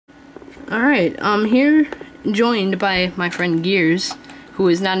Alright, I'm here joined by my friend Gears, who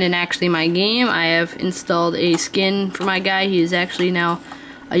is not in actually my game. I have installed a skin for my guy. He is actually now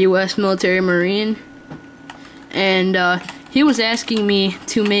a U.S. military Marine. And he was asking me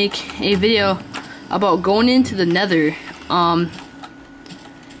to make a video about going into the Nether.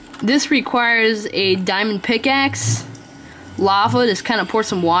 This requires a diamond pickaxe, lava. Just kind of pour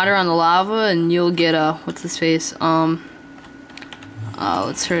some water on the lava and you'll get a, what's his face?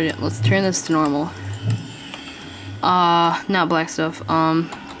 Let's turn this to normal. Not black stuff. No,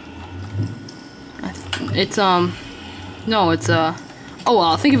 it's oh well,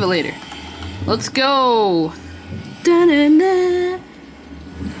 I'll think of it later. Let's go.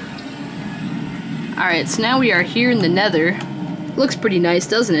 Alright, so now we are here in the Nether. Looks pretty nice,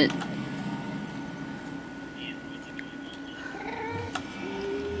 doesn't it?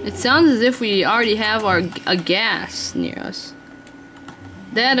 It sounds as if we already have a gas near us.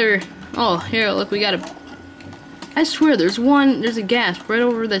 That or, oh, here, look, we got a, I swear there's a gas right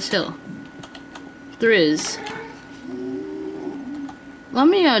over this hill. There is. Let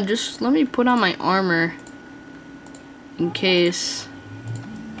me put on my armor in case.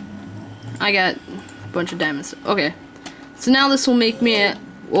 I got a bunch of diamonds. Okay. So now this will make me a,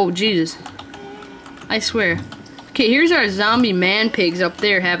 oh Jesus. I swear. Okay, here's our zombie man pigs up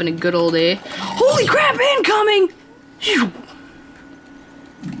there having a good old day. Holy crap, incoming! Phew.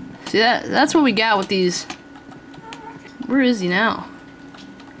 See, that's what we got with these. Where is he now?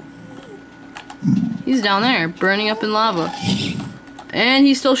 He's down there, burning up in lava. And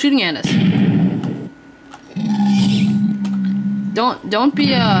he's still shooting at us. Don't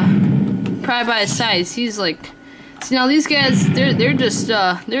be pry by his size. He's like, see, now these guys, they're just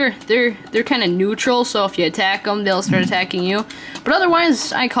they're kind of neutral. So if you attack them, they'll start attacking you. But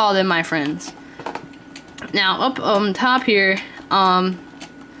otherwise, I call them my friends. Now up on top here,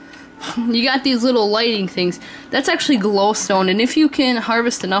 you got these little lighting things. That's actually glowstone, and if you can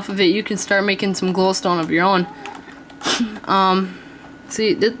harvest enough of it, you can start making some glowstone of your own.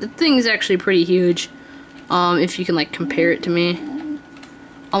 See, the thing is actually pretty huge. If you can like compare it to me,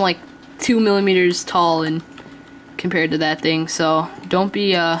 I'm like 2 millimeters tall and compared to that thing. So don't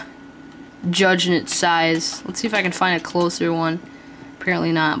be judging its size. Let's see if I can find a closer one.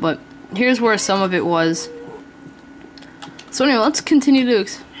 Apparently not, but here's where some of it was. So anyway, let's continue to.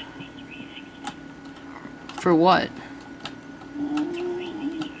 For what?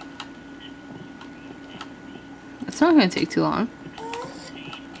 It's not going to take too long.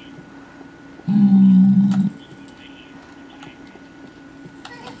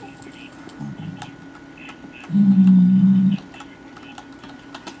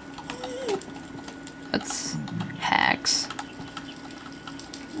 That's hacks.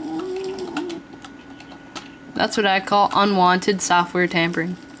 That's what I call unwanted software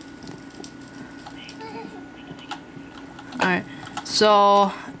tampering. Alright,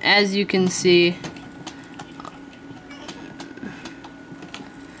 so as you can see,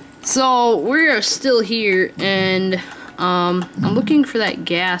 so we're still here, and I'm looking for that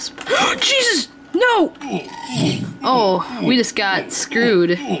gas. Jesus, no! Oh, we just got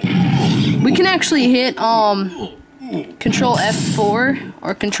screwed. We can actually hit Control F4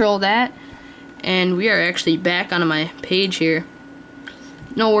 or Control that, and we are actually back onto my page here.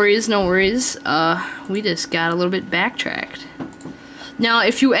 No worries, no worries. We just got a little bit backtracked. Now,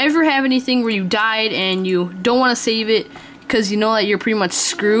 if you ever have anything where you died and you don't want to save it because you know that you're pretty much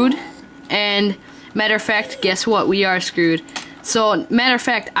screwed, and matter of fact, guess what? We are screwed. So, matter of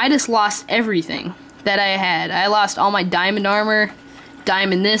fact, I just lost everything that I had. I lost all my diamond armor,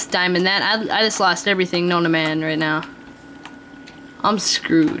 diamond this, diamond that. I just lost everything known to man right now. I'm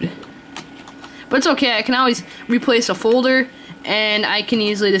screwed. But it's okay, I can always replace a folder, and I can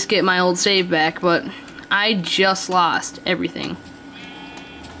easily just get my old save back, but I just lost everything.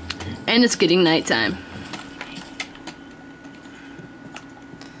 And it's getting nighttime.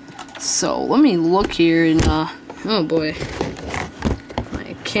 So, let me look here and, oh boy.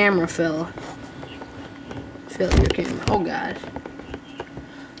 My camera fell. Fell your camera. Oh god.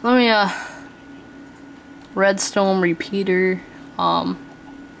 Let me, redstone repeater. Yeah,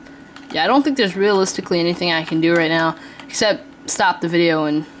 I don't think there's realistically anything I can do right now, except stop the video,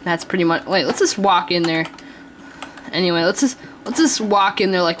 and that's pretty much. Wait, let's just walk in there. Anyway, let's just walk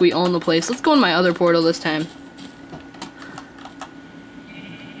in there like we own the place. Let's go in my other portal this time.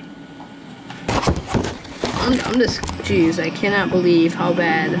 I'm just, jeez, I cannot believe how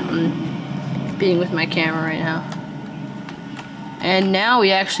bad I'm being with my camera right now. And now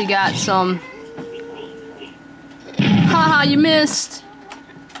we actually got some. Haha, you missed.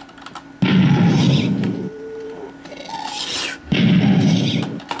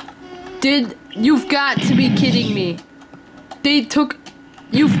 You've got to be kidding me.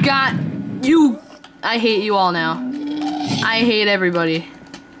 I hate you all now. I hate everybody.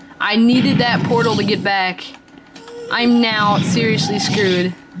 I needed that portal to get back. I'm now seriously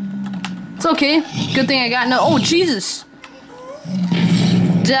screwed. It's okay. Good thing I got no. Oh, Jesus.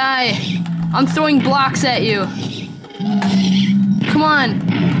 Die. I'm throwing blocks at you. Come on.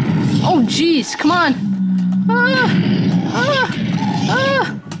 Oh, jeez. Come on.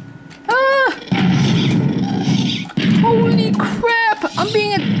 Holy crap. I'm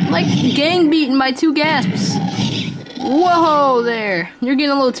being, like, gang beaten by 2 gasps. Whoa there. You're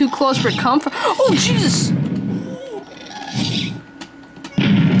getting a little too close for comfort. Oh, Jesus.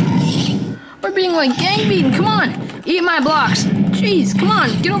 We're being, like, gang beaten. Come on. Eat my blocks. Jeez, come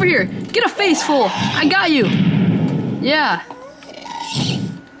on. Get over here. Get a face full. I got you. Yeah.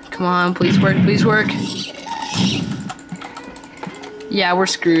 Come on, please work, please work. Yeah, we're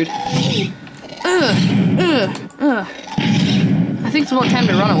screwed. I think it's about time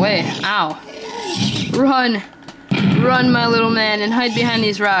to run away. Ow. Run. Run, my little man, and hide behind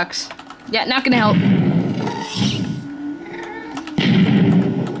these rocks. Yeah, not gonna help.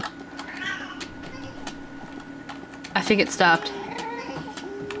 I think it stopped.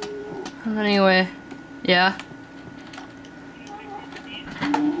 Anyway, yeah.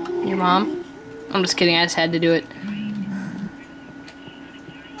 Your mom? I'm just kidding, I just had to do it.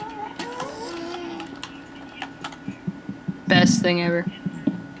 Best thing ever.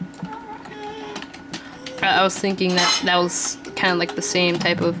 I was thinking that was kind of like the same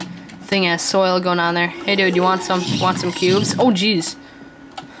type of thing as soil going on there. Hey dude, you want some cubes? Oh jeez.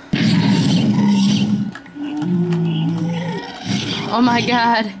 Oh my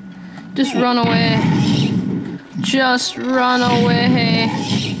god. Just run away. Just run away.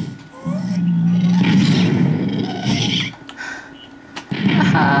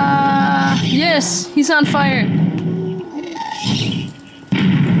 Yes, he's on fire.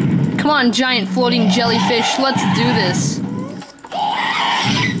 Come on, giant floating jellyfish, let's do this.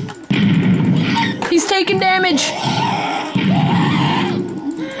 He's taking damage.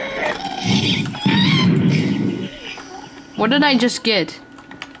 What did I just get?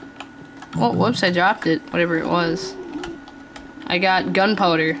 Oh, whoops, I dropped it, whatever it was. I got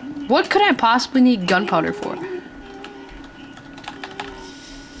gunpowder. What could I possibly need gunpowder for?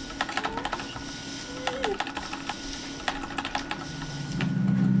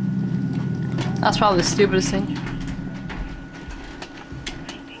 That's probably the stupidest thing.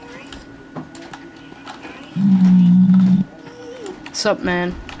 Sup,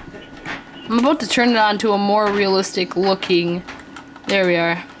 man? I'm about to turn it on to a more realistic looking. There we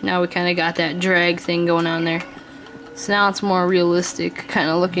are. Now we kind of got that drag thing going on there. So now it's more realistic kind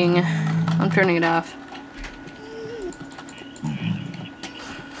of looking. I'm turning it off.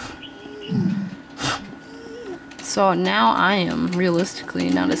 So now I am realistically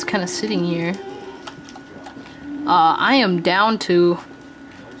now just kind of sitting here. I am down to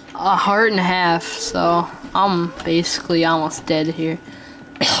a heart and a half, so I'm basically almost dead here.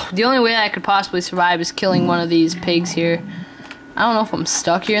 The only way I could possibly survive is killing one of these pigs here. I don't know if I'm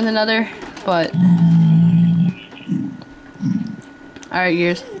stuck here in the nether, but... Alright,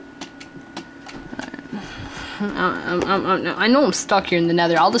 Gears. I know I'm stuck here in the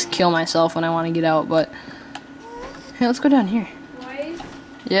nether. I'll just kill myself when I want to get out, but... Hey, let's go down here.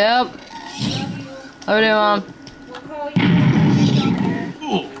 Yep. Love you, Mom.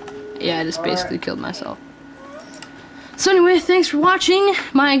 Yeah, I just basically killed myself. So anyway, thanks for watching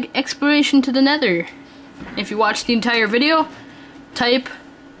my exploration to the nether. If you watched the entire video, type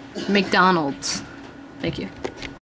McDonald's. Thank you.